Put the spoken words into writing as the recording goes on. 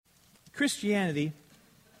Christianity,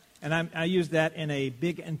 and I use that in a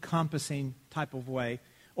big encompassing type of way,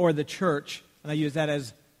 or the church, and I use that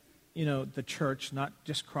as, the church, not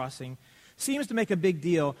just Crossing, seems to make a big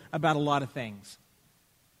deal about a lot of things.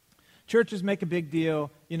 Churches make a big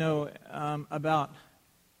deal, about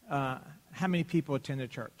how many people attend their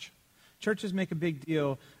church. Churches make a big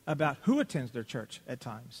deal about who attends their church at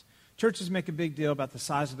times. Churches make a big deal about the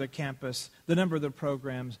size of their campus, the number of their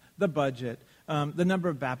programs, the budget, the number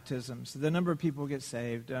of baptisms, the number of people who get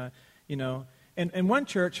saved. And one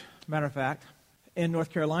church, matter of fact, in North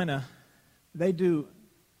Carolina, they do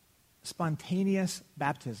spontaneous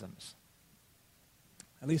baptisms.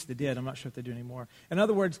 At least they did. I'm not sure if they do anymore. In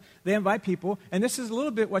other words, they invite people, and this is a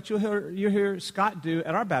little bit what you hear Scott do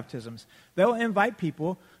at our baptisms. They'll invite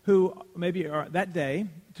people who maybe are that day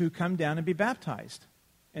to come down and be baptized.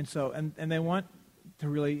 And so, and they want to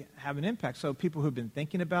really have an impact. So people who've been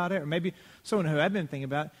thinking about it, or maybe someone who I've been thinking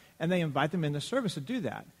about it, and they invite them in the service to do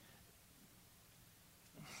that.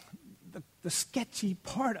 The sketchy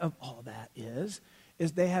part of all that is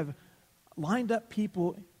they have lined up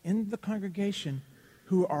people in the congregation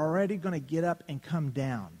who are already going to get up and come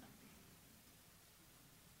down.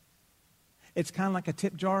 It's kind of like a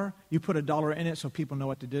tip jar. You put $1 in it so people know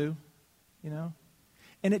what to do,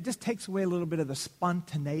 And it just takes away a little bit of the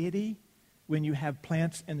spontaneity when you have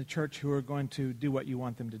plants in the church who are going to do what you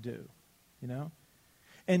want them to do,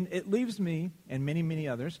 And it leaves me, and many, many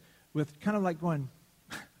others, with kind of like going,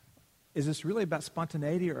 is this really about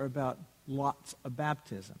spontaneity or about lots of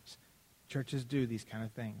baptisms? Churches do these kind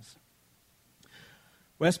of things.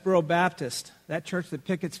 Westboro Baptist, that church that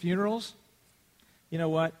pickets funerals, you know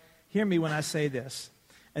what? Hear me when I say this.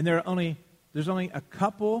 And there's only a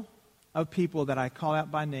couple of people that I call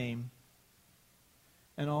out by name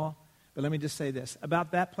and all. But let me just say this.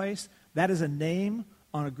 About that place, that is a name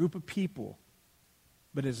on a group of people,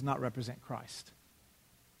 but it does not represent Christ.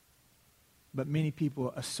 But many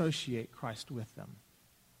people associate Christ with them.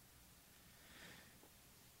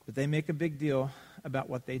 But they make a big deal about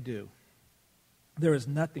what they do. There is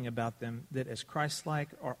nothing about them that is Christ-like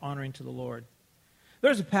or honoring to the Lord.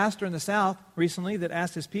 There's a pastor in the South recently that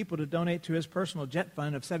asked his people to donate to his personal jet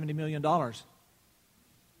fund of $70 million.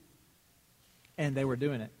 And they were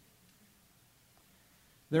doing it.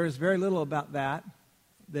 There is very little about that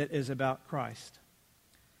is about Christ.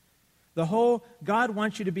 The whole God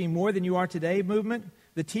wants you to be more than you are today movement,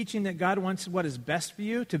 the teaching that God wants what is best for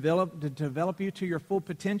you, to develop you to your full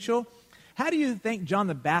potential. How do you think John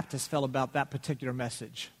the Baptist felt about that particular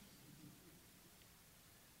message?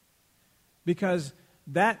 Because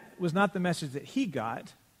that was not the message that he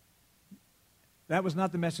got. That was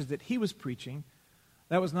not the message that he was preaching.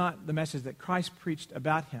 That was not the message that Christ preached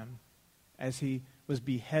about him as he was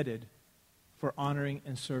beheaded for honoring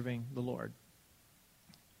and serving the Lord.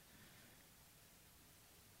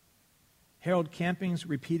 Harold Camping's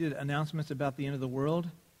repeated announcements about the end of the world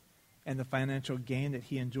and the financial gain that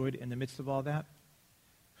he enjoyed in the midst of all that.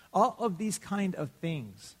 All of these kind of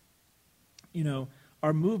things,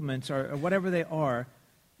 our movements, or whatever they are,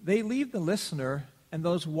 they leave the listener and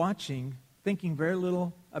those watching thinking very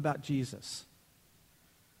little about Jesus.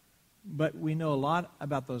 But we know a lot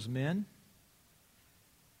about those men,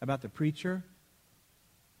 about the preacher,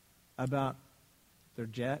 about their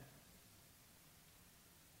jet,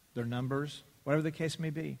 their numbers, whatever the case may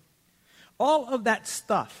be. All of that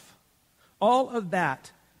stuff, all of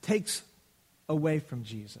that takes away from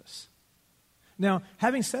Jesus. Now,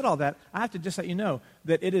 having said all that, I have to just let you know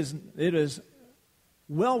that it is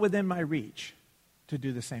well within my reach to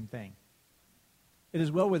do the same thing. It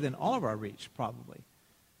is well within all of our reach, probably,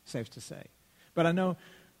 safe to say. But I know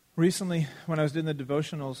recently when I was doing the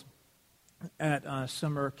devotionals at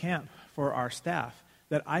summer camp for our staff,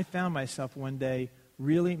 that I found myself one day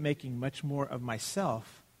really making much more of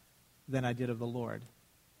myself than I did of the Lord.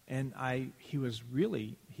 And he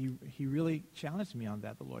really challenged me on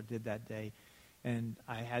that, the Lord did that day. And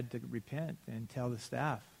I had to repent and tell the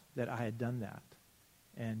staff that I had done that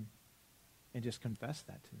and just confess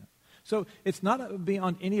that to them. So it's not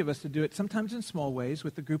beyond any of us to do it, sometimes in small ways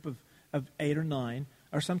with a group of 8 or 9,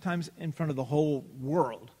 or sometimes in front of the whole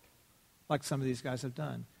world, like some of these guys have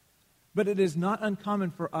done. But it is not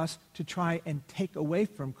uncommon for us to try and take away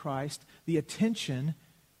from Christ the attention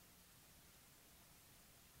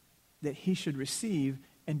that he should receive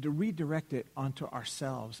and to redirect it onto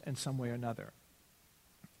ourselves in some way or another.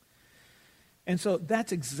 And so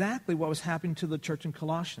that's exactly what was happening to the church in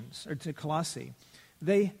Colossae.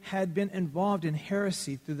 They had been involved in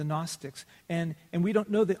heresy through the Gnostics, and we don't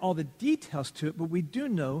know all the details to it, but we do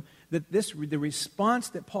know that the response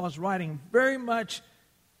that Paul is writing very much,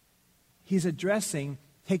 he's addressing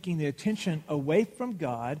taking the attention away from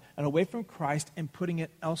God and away from Christ and putting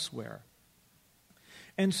it elsewhere.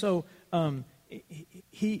 And so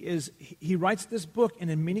he writes this book, and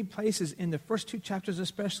in many places, in the first 2 chapters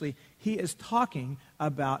especially, he is talking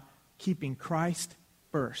about keeping Christ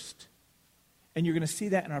first. And you're going to see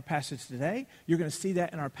that in our passage today. You're going to see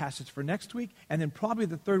that in our passage for next week, and then probably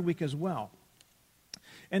the third week as well.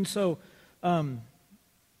 And so,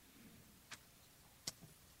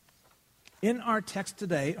 in our text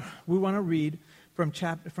today, we want to read from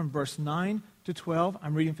verse 9 to 12.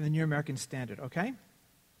 I'm reading from the New American Standard, okay?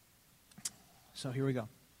 So here we go.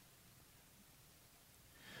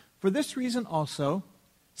 For this reason also,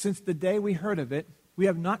 since the day we heard of it, we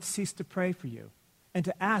have not ceased to pray for you, and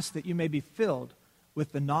to ask that you may be filled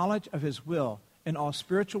with the knowledge of his will in all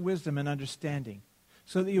spiritual wisdom and understanding,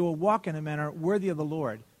 so that you will walk in a manner worthy of the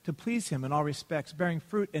Lord, to please him in all respects, bearing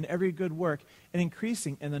fruit in every good work, and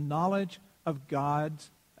increasing in the knowledge of God,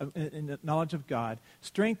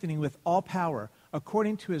 strengthening with all power,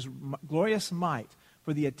 according to his glorious might,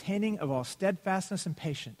 for the attaining of all steadfastness and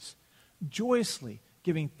patience, joyously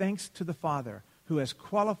giving thanks to the Father, who has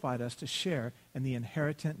qualified us to share in the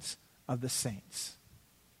inheritance of the saints.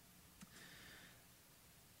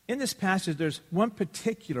 In this passage, there's one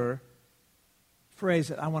particular phrase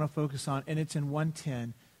that I want to focus on, and it's in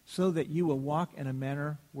 1:10, so that you will walk in a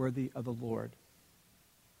manner worthy of the Lord.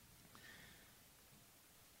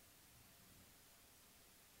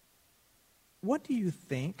 What do you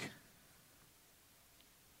think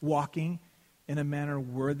walking in a manner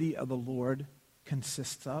worthy of the Lord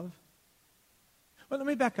consists of? Well, let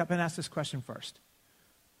me back up and ask this question first.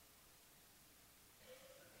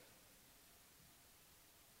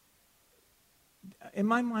 In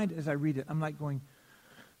my mind, as I read it, I'm like going,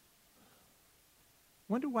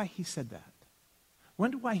 wonder why he said that.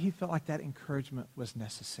 Wonder why he felt like that encouragement was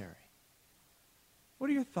necessary. What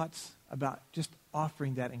are your thoughts about just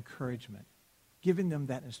offering that encouragement, giving them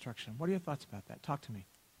that instruction? What are your thoughts about that? Talk to me.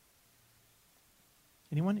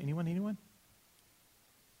 Anyone?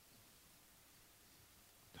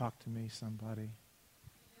 Talk to me, somebody.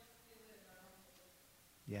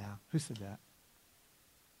 Yeah. Who said that?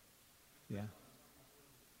 Yeah.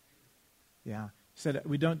 Yeah. He said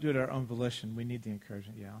we don't do it at our own volition. We need the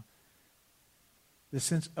encouragement. Yeah. The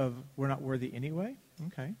sense of we're not worthy anyway?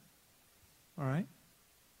 Okay. All right.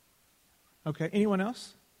 Okay. Anyone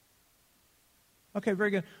else? Okay, very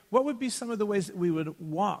good. What would be some of the ways that we would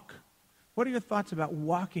walk? What are your thoughts about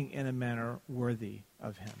walking in a manner worthy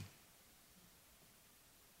of him?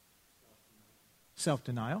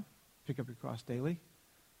 Self-denial. Pick up your cross daily.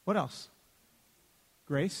 What else?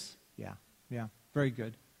 Grace. Yeah. Very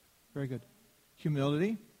good.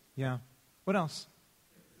 Humility. Yeah. What else?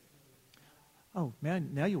 Oh,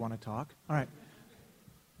 man, now you want to talk. All right.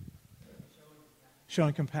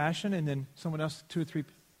 Showing compassion, and then someone else, 2 or 3.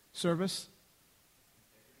 Service.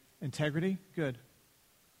 Integrity. Good.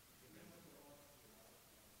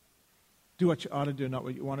 Do what you ought to do, not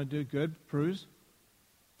what you want to do. Good. Bruise.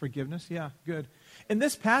 Forgiveness. Yeah, good. In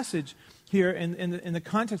this passage here, in the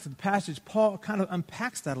context of the passage, Paul kind of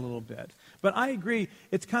unpacks that a little bit. But I agree,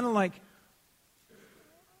 it's kind of like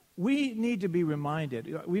we need to be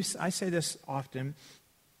reminded. I say this often,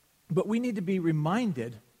 but we need to be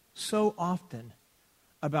reminded so often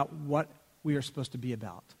about what we are supposed to be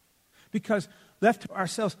about. Because left to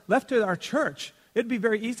ourselves, left to our church, it'd be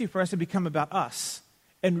very easy for us to become about us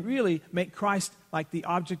and really make Christ like the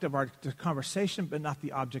object of our conversation, but not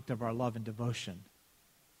the object of our love and devotion.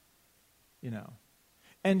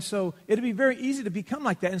 And so it'd be very easy to become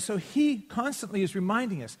like that. And so he constantly is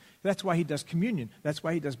reminding us. That's why he does communion. That's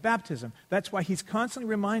why he does baptism. That's why he's constantly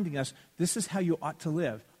reminding us, this is how you ought to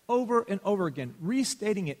live. Over and over again,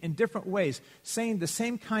 restating it in different ways, saying the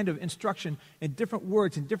same kind of instruction in different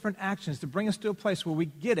words and different actions to bring us to a place where we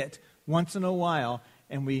get it once in a while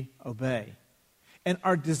and we obey. And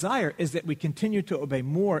our desire is that we continue to obey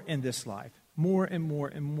more in this life, more and more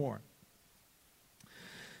and more.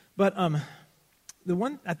 But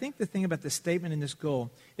I think the thing about this statement and this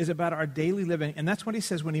goal is about our daily living, and that's what he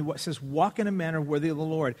says when he says walk in a manner worthy of the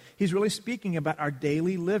Lord. He's really speaking about our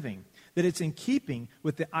daily living, that it's in keeping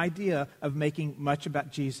with the idea of making much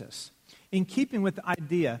about Jesus, in keeping with the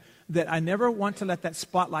idea that I never want to let that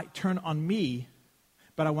spotlight turn on me,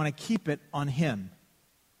 but I want to keep it on him.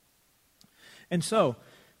 And so,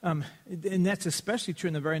 and that's especially true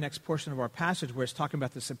in the very next portion of our passage where it's talking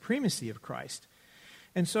about the supremacy of Christ.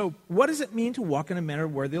 And so, what does it mean to walk in a manner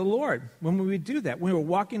worthy of the Lord? When we do that, when we're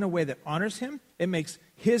walking in a way that honors him, it makes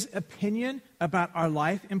his opinion about our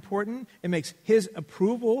life important. It makes his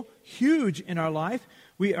approval huge in our life.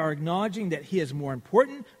 We are acknowledging that he is more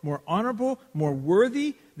important, more honorable, more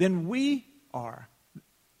worthy than we are.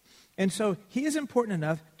 And so he is important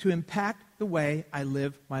enough to impact the way I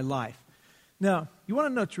live my life. Now, you want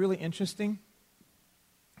to know what's really interesting?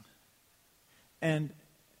 And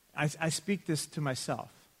I speak this to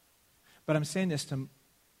myself, but I'm saying this to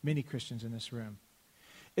many Christians in this room.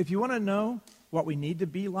 If you want to know what we need to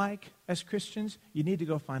be like as Christians, you need to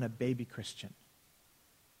go find a baby Christian.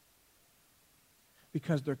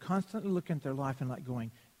 Because they're constantly looking at their life and like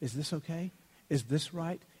going, is this okay? Is this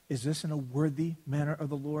right? Is this in a worthy manner of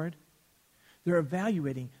the Lord? They're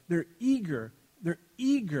evaluating. They're eager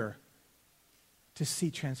to see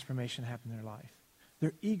transformation happen in their life.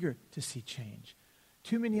 They're eager to see change.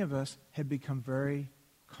 Too many of us have become very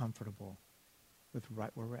comfortable with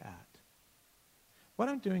right where we're at. What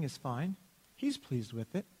I'm doing is fine. He's pleased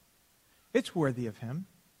with it. It's worthy of him.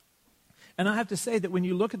 And I have to say that when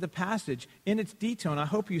you look at the passage in its detail, and I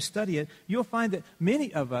hope you study it, you'll find that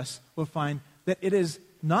many of us will find that it is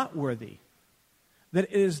not worthy, that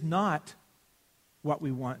it is not what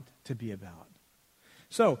we want to be about.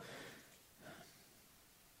 So,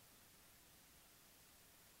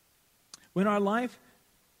 when our life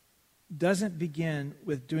doesn't begin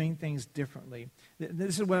with doing things differently,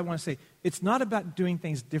 this is what I want to say. It's not about doing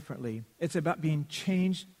things differently. It's about being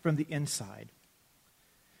changed from the inside.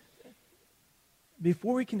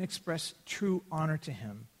 Before we can express true honor to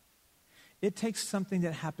him, it takes something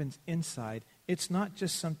that happens inside. It's not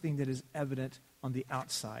just something that is evident on the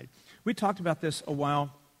outside. We talked about this a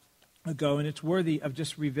while ago, and it's worthy of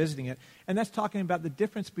just revisiting it. And that's talking about the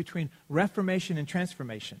difference between reformation and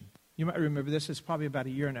transformation. You might remember this. It's probably about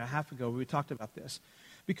a year and a half ago we talked about this.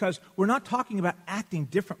 Because we're not talking about acting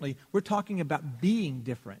differently. We're talking about being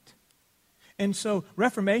different. And so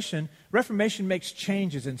Reformation makes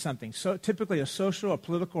changes in something. So typically a social, a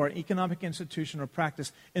political, or an economic institution or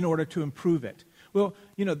practice in order to improve it. Well,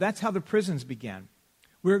 that's how the prisons began.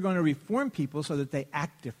 We're going to reform people so that they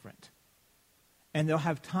act different. And they'll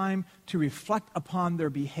have time to reflect upon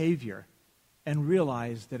their behavior and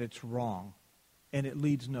realize that it's wrong and it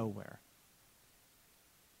leads nowhere.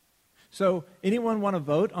 So anyone want to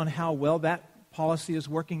vote on how well that policy is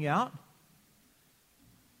working out?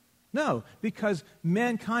 No, because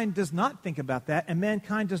mankind does not think about that, and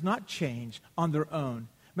mankind does not change on their own.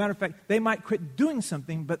 Matter of fact, they might quit doing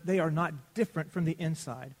something, but they are not different from the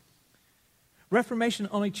inside. Reformation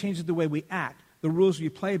only changes the way we act, the rules you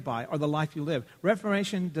play by, or the life you live.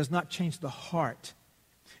 Reformation does not change the heart,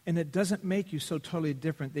 and it doesn't make you so totally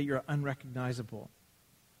different that you're unrecognizable.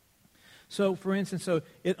 So, for instance,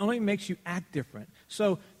 it only makes you act different.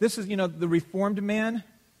 So this is, the reformed man.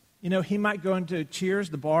 He might go into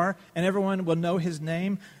Cheers, the bar, and everyone will know his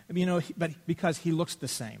name, but because he looks the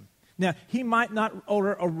same. Now, he might not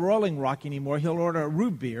order a Rolling Rock anymore. He'll order a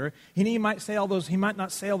root beer. And he might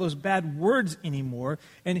not say all those bad words anymore.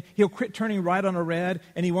 And he'll quit turning right on a red,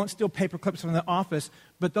 and he won't steal paper clips from the office.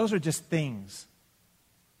 But those are just things.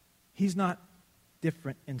 He's not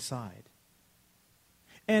different inside.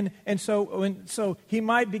 And so he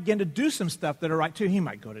might begin to do some stuff that are right too. He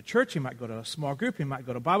might go to church. He might go to a small group. He might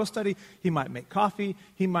go to Bible study. He might make coffee.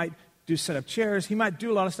 He might set up chairs. He might do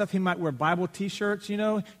a lot of stuff. He might wear Bible T-shirts. He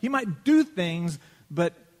might do things,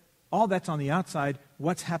 but all that's on the outside.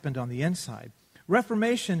 What's happened on the inside?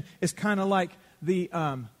 Reformation is kind of like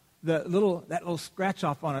that little scratch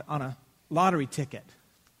off on a lottery ticket.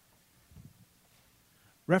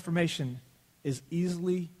 Reformation is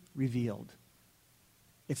easily revealed.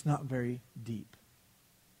 It's not very deep.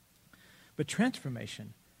 But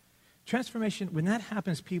transformation, when that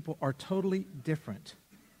happens, people are totally different.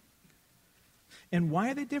 And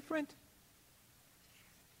why are they different?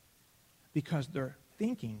 Because their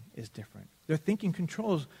thinking is different. Their thinking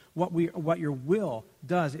controls what your will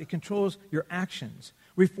does. It controls your actions.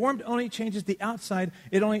 Reformed only changes the outside.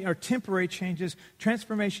 It only are temporary changes.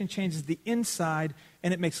 Transformation changes the inside,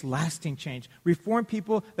 and it makes lasting change. Reformed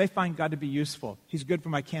people, they find God to be useful. He's good for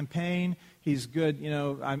my campaign. He's good,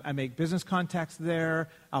 I make business contacts there.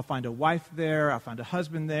 I'll find a wife there. I'll find a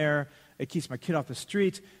husband there. It keeps my kid off the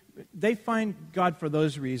streets. They find God for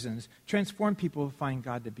those reasons. Transformed people find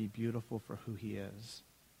God to be beautiful for who he is.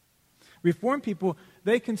 Reformed people,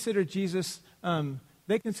 they consider Jesus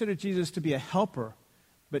to be a helper.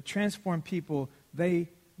 But transformed people, they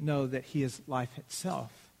know that he is life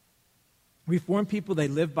itself. Reformed people, they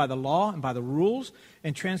live by the law and by the rules.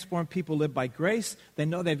 And transformed people live by grace. They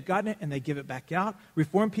know they've gotten it and they give it back out.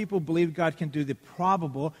 Reformed people believe God can do the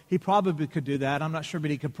probable. He probably could do that. I'm not sure,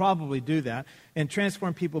 but he could probably do that. And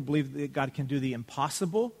transformed people believe that God can do the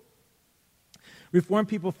impossible. Reformed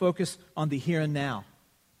people focus on the here and now.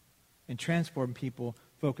 And transformed people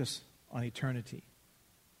focus on eternity.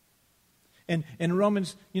 And in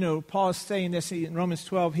Romans, Paul is saying this in Romans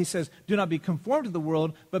 12. He says, do not be conformed to the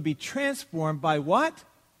world, but be transformed by what?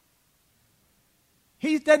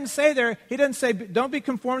 He doesn't say don't be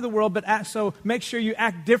conformed to the world, but so make sure you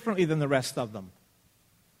act differently than the rest of them.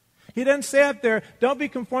 He doesn't say up there, don't be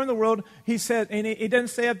conformed to the world. He said, and he doesn't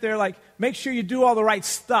say up there like, make sure you do all the right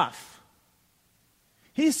stuff.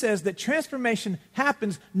 He says that transformation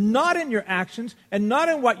happens not in your actions and not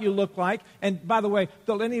in what you look like. And by the way,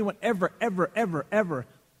 don't let anyone ever,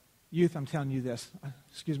 youth, I'm telling you this.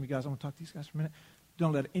 Excuse me, guys, I want to talk to these guys for a minute.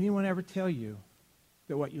 Don't let anyone ever tell you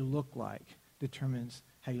that what you look like determines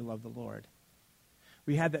how you love the Lord.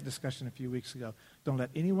 We had that discussion a few weeks ago. Don't let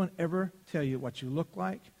anyone ever tell you what you look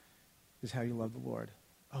like is how you love the Lord.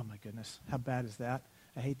 Oh, my goodness. How bad is that?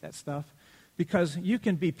 I hate that stuff. Because you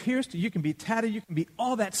can be pierced, you can be tatted, you can be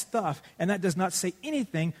all that stuff, and that does not say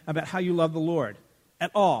anything about how you love the Lord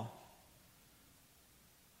at all.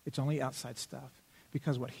 It's only outside stuff.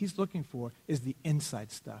 Because what he's looking for is the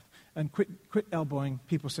inside stuff. And quit elbowing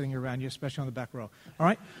people sitting around you, especially on the back row. All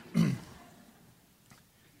right?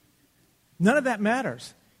 None of that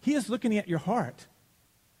matters. He is looking at your heart.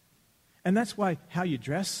 And that's why how you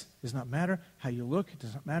dress does not matter. How you look, it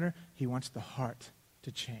does not matter. He wants the heart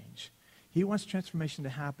to change. He wants transformation to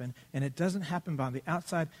happen, and it doesn't happen on the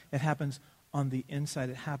outside. It happens on the inside.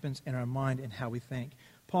 It happens in our mind and how we think.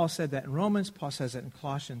 Paul said that in Romans. Paul says that in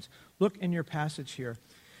Colossians. Look in your passage here,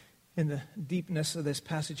 in the deepness of this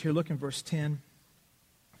passage here. Look in verse 10.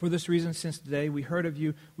 For this reason, since today we heard of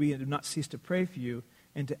you, we do not cease to pray for you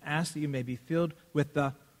and to ask that you may be filled with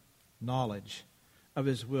the knowledge of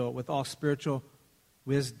his will, with all spiritual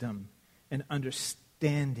wisdom and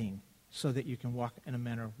understanding, so that you can walk in a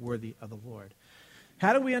manner worthy of the Lord.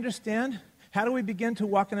 How do we understand? How do we begin to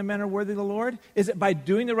walk in a manner worthy of the Lord? Is it by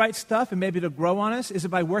doing the right stuff and maybe it'll grow on us? Is it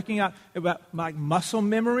by working out about my muscle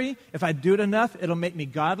memory? If I do it enough, it'll make me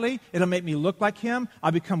godly. It'll make me look like him.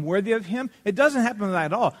 I'll become worthy of him. It doesn't happen like that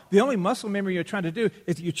at all. The only muscle memory you're trying to do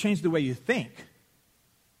is you change the way you think.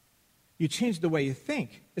 You change the way you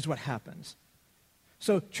think is what happens.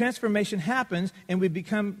 So transformation happens, and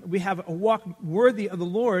we have a walk worthy of the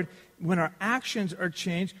Lord when our actions are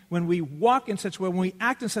changed, when we walk in such a way, when we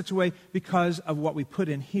act in such a way because of what we put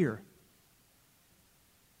in here.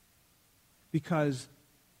 Because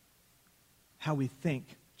how we think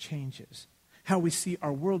changes. How we see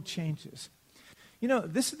our world changes.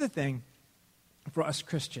 This is the thing for us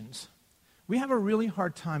Christians. We have a really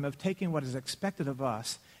hard time of taking what is expected of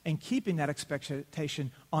us and keeping that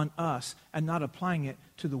expectation on us and not applying it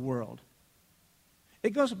to the world. It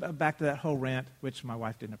goes back to that whole rant, which my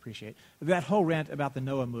wife didn't appreciate, that whole rant about the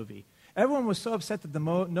Noah movie. Everyone was so upset that the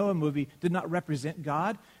Noah movie did not represent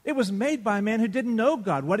God. It was made by a man who didn't know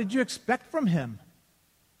God. What did you expect from him?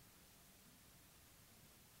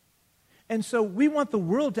 And so we want the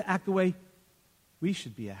world to act the way we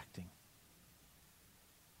should be acting.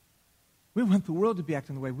 We want the world to be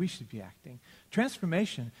acting the way we should be acting.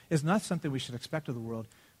 Transformation is not something we should expect of the world,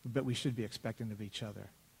 but we should be expecting of each other.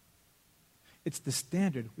 It's the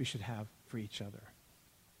standard we should have for each other.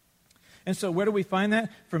 And so where do we find that?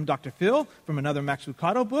 From Dr. Phil? From another Max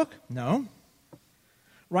Lucado book? No.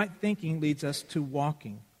 Right thinking leads us to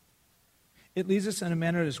walking. It leads us in a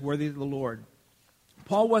manner that is worthy of the Lord.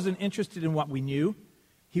 Paul wasn't interested in what we knew.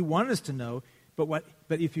 He wanted us to know, but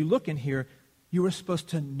if you look in here, you were supposed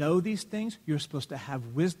to know these things. You were supposed to have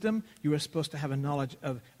wisdom. You were supposed to have a knowledge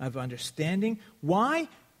of understanding. Why?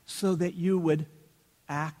 So that you would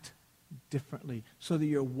act differently. So that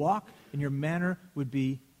your walk and your manner would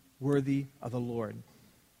be worthy of the Lord.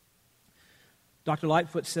 Dr.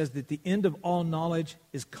 Lightfoot says that the end of all knowledge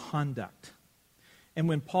is conduct. And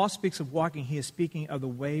when Paul speaks of walking, he is speaking of the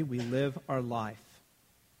way we live our life.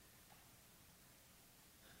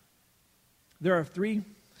 There are 3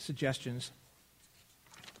 suggestions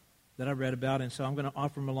that I read about, and so I'm going to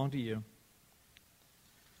offer them along to you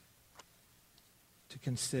to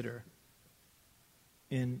consider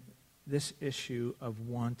in this issue of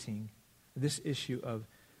wanting, this issue of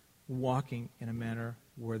walking in a manner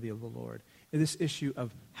worthy of the Lord, in this issue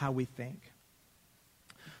of how we think.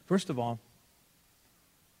 First of all,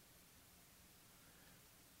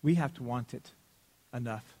 we have to want it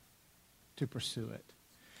enough to pursue it.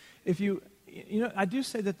 I do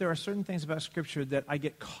say that there are certain things about Scripture that I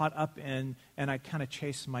get caught up in and I kind of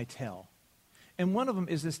chase my tail. And one of them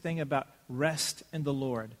is this thing about rest in the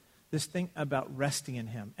Lord, this thing about resting in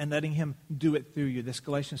Him and letting Him do it through you, this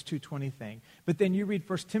Galatians 2:20 thing. But then you read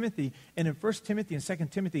 1 Timothy, and in 1 Timothy and 2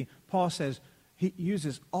 Timothy, Paul says, he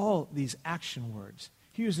uses all these action words.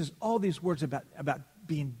 He uses all these words about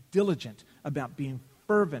being diligent, about being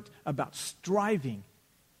fervent, about striving.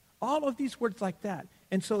 All of these words like that.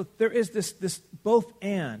 And so there is this both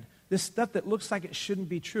and, this stuff that looks like it shouldn't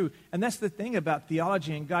be true. And that's the thing about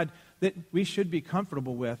theology and God that we should be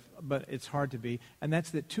comfortable with, but it's hard to be. And that's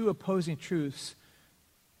that two opposing truths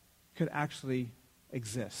could actually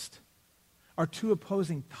exist. Or two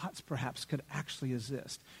opposing thoughts perhaps could actually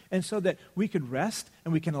exist. And so that we could rest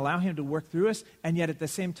and we can allow him to work through us, and yet at the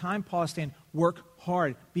same time, Paul is saying, work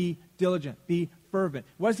hard, be diligent, be fervent.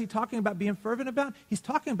 What is he talking about being fervent about? He's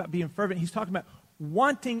talking about being fervent. He's talking about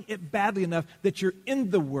wanting it badly enough that you're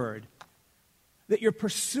in the Word, that you're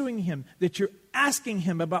pursuing him, that you're asking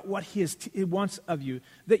him about what he wants of you,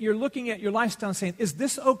 that you're looking at your lifestyle and saying, is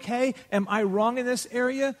this okay? Am I wrong in this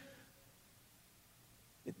area?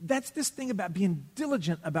 That's this thing about being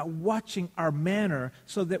diligent about watching our manner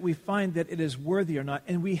so that we find that it is worthy or not,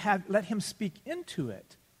 and we let him speak into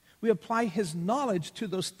it. We apply his knowledge to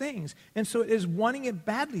those things. And so it is wanting it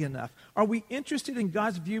badly enough. Are we interested in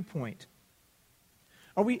God's viewpoint?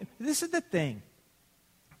 This is the thing.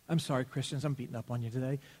 I'm sorry, Christians, I'm beating up on you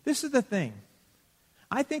today. This is the thing.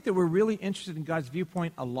 I think that we're really interested in God's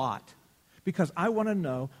viewpoint a lot because I want to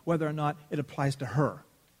know whether or not it applies to her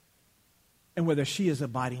and whether she is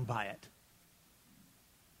abiding by it.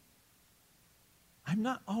 I'm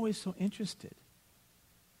not always so interested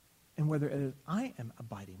in whether I am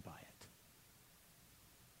abiding by it.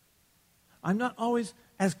 I'm not always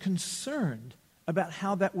as concerned about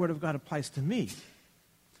how that Word of God applies to me.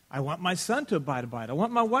 I want my son to abide by it. I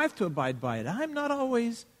want my wife to abide by it. I'm not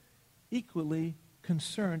always equally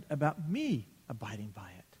concerned about me abiding by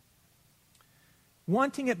it.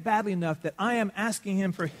 Wanting it badly enough that I am asking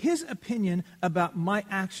him for his opinion about my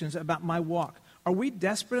actions, about my walk. Are we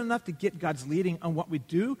desperate enough to get God's leading on what we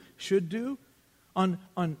do, should do, on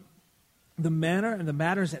the manner and the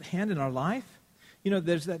matters at hand in our life? You know,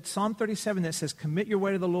 there's that Psalm 37 that says, commit your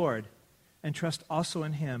way to the Lord and trust also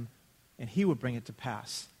in him, and he will bring it to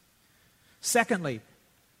pass. Secondly,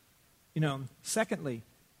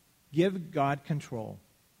 give God control.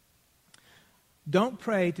 Don't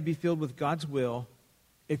pray to be filled with God's will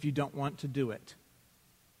if you don't want to do it.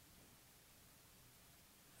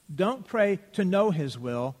 Don't pray to know his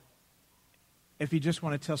will if you just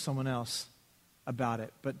want to tell someone else about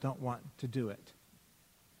it but don't want to do it.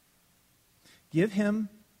 Give him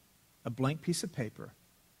a blank piece of paper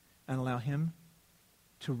and allow him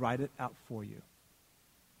to write it out for you.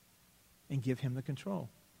 And give him the control.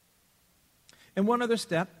 And one other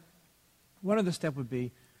step would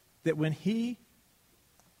be that when he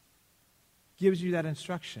gives you that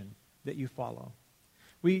instruction, that you follow.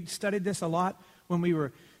 We studied this a lot when we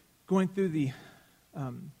were going through the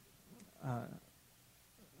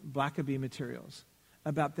Blackaby materials,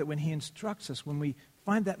 about that when he instructs us, when we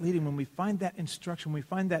find that leading, when we find that instruction, when we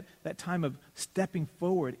find that time of stepping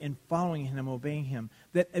forward and following him, obeying him,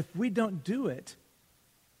 that if we don't do it,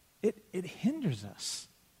 it hinders us.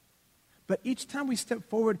 But each time we step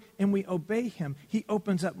forward and we obey him, he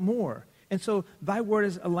opens up more. And so, thy word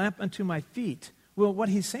is a lamp unto my feet. Well, what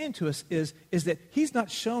he's saying to us is that he's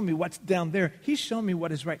not showing me what's down there. He's showing me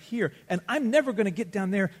what is right here. And I'm never going to get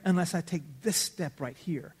down there unless I take this step right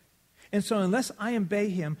here. And so unless I obey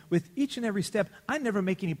him with each and every step, I never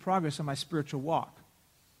make any progress on my spiritual walk.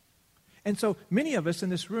 And so many of us in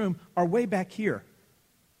this room are way back here.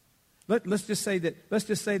 Let's just say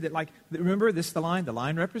that, like, remember, this is the line. The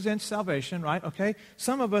line represents salvation, right? Okay?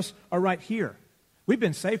 Some of us are right here. We've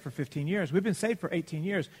been saved for 15 years. We've been saved for 18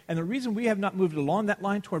 years. And the reason we have not moved along that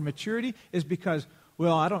line toward maturity is because,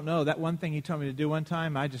 well, I don't know, that one thing he told me to do one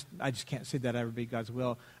time, I just can't see that ever be God's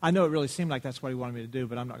will. I know it really seemed like that's what he wanted me to do,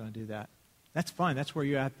 but I'm not going to do that. That's fine. That's where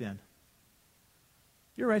you're at then.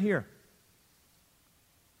 You're right here.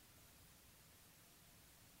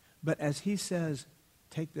 But as he says,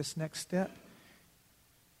 take this next step,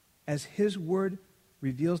 as his word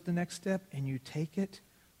reveals the next step and you take it,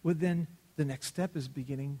 well, then the next step is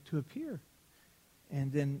beginning to appear.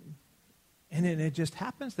 And then it just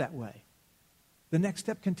happens that way. The next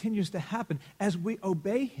step continues to happen as we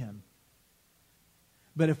obey him.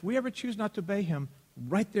 But if we ever choose not to obey him,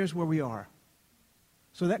 right there's where we are.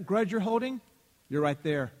 So that grudge you're holding, you're right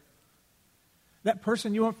there. That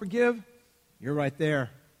person you won't forgive, you're right there.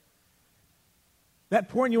 That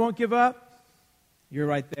porn you won't give up, you're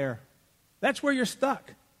right there. That's where you're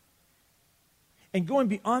stuck. And going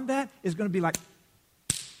beyond that is going to be like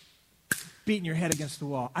beating your head against the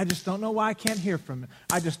wall. I just don't know why I can't hear from him.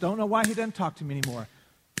 I just don't know why he doesn't talk to me anymore.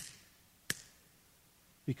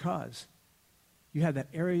 Because you have that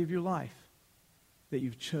area of your life that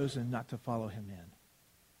you've chosen not to follow him in.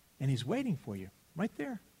 And he's waiting for you right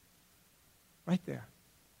there. Right there.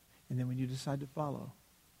 And then when you decide to follow,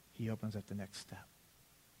 he opens up the next step.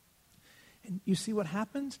 And you see what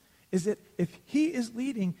happens? Is that if he is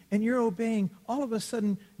leading and you're obeying, all of a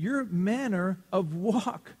sudden your manner of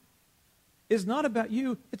walk is not about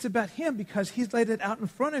you, it's about him because he's laid it out in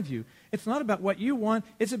front of you. It's not about what you want,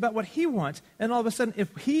 it's about what he wants. And all of a sudden,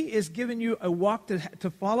 if he is giving you a walk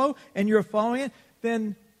to follow and you're following it,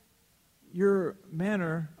 then your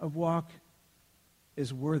manner of walk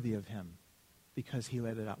is worthy of him because he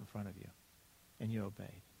laid it out in front of you and you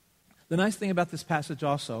obeyed. The nice thing about this passage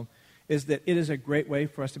also is that it is a great way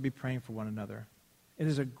for us to be praying for one another. It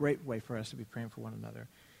is a great way for us to be praying for one another.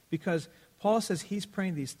 Because Paul says he's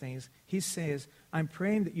praying these things. He says, I'm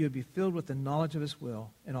praying that you would be filled with the knowledge of his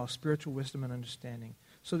will and all spiritual wisdom and understanding,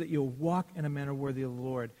 so that you'll walk in a manner worthy of the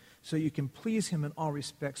Lord, so you can please him in all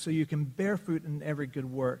respects, so you can bear fruit in every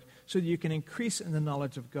good work, so that you can increase in the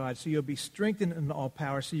knowledge of God, so you'll be strengthened in all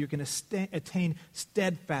power, so you can attain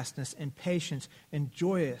steadfastness and patience and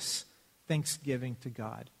joyous thanksgiving to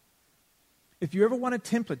God. If you ever want a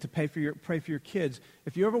template to pray for your kids,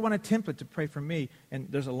 if you ever want a template to pray for me, and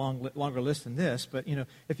there's a longer list than this, but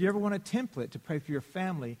if you ever want a template to pray for your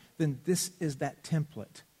family, then this is that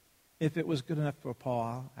template. If it was good enough for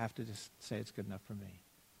Paul, I have to just say it's good enough for me.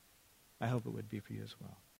 I hope it would be for you as well.